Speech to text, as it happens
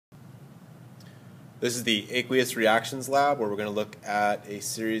This is the aqueous reactions lab where we're going to look at a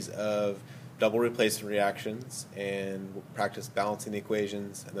series of double replacement reactions and we'll practice balancing the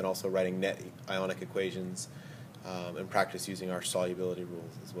equations and then also writing net ionic equations and practice using our solubility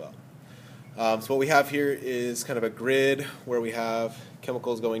rules as well. So what we have here is kind of a grid where we have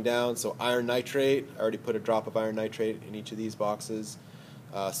chemicals going down. So iron nitrate, I already put a drop of iron nitrate in each of these boxes.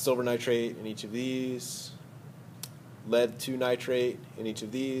 Silver nitrate in each of these. Lead 2 nitrate in each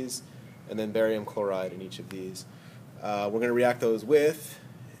of these. And then barium chloride in each of these. We're going to react those with,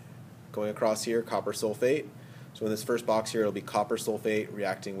 going across here, copper sulfate. So in this first box here, it'll be copper sulfate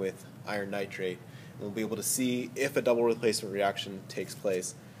reacting with iron nitrate. And we'll be able to see if a double replacement reaction takes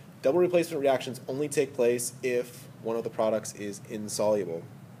place. Double replacement reactions only take place if one of the products is insoluble.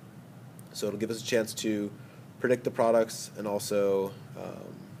 So it'll give us a chance to predict the products and also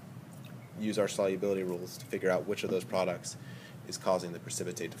use our solubility rules to figure out which of those products is causing the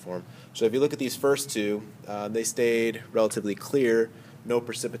precipitate to form. So if you look at these first two, they stayed relatively clear, no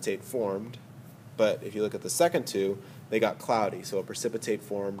precipitate formed. But if you look at the second two, they got cloudy, so a precipitate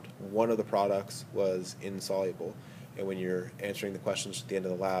formed. One of the products was insoluble. And when you're answering the questions at the end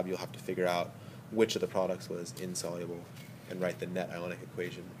of the lab, you'll have to figure out which of the products was insoluble and write the net ionic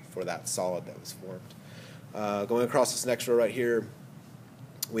equation for that solid that was formed. Going across this next row right here,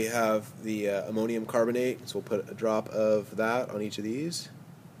 we have the ammonium carbonate, so we'll put a drop of that on each of these.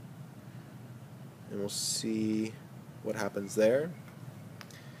 And we'll see what happens there.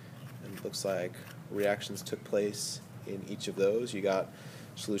 And it looks like reactions took place in each of those. You got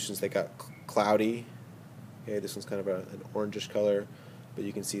solutions that got cloudy. Okay, this one's kind of an orangish color, but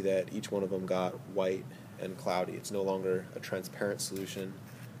you can see that each one of them got white and cloudy. It's no longer a transparent solution,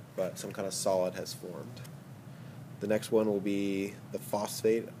 but some kind of solid has formed. The next one will be the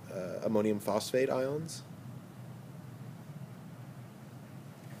phosphate, ammonium phosphate ions.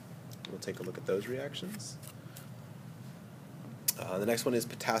 We'll take a look at those reactions. The next one is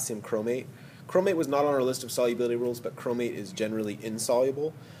potassium chromate. Chromate was not on our list of solubility rules, but chromate is generally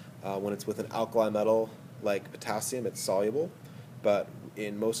insoluble. When it's with an alkali metal like potassium, it's soluble, but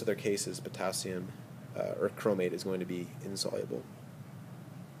in most other cases, potassium or chromate is going to be insoluble.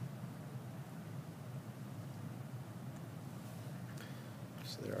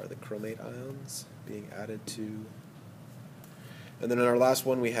 So there are the chromate ions being added to. And then in our last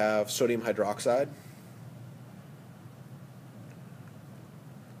one, we have sodium hydroxide.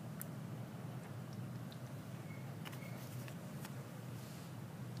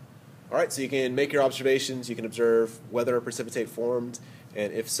 All right, so you can make your observations, you can observe whether a precipitate formed,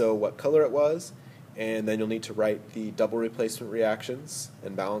 and if so, what color it was, and then you'll need to write the double replacement reactions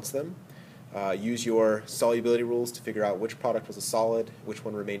and balance them. Use your solubility rules to figure out which product was a solid, which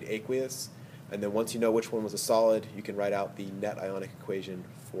one remained aqueous, and then once you know which one was a solid, you can write out the net ionic equation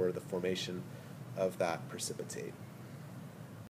for the formation of that precipitate.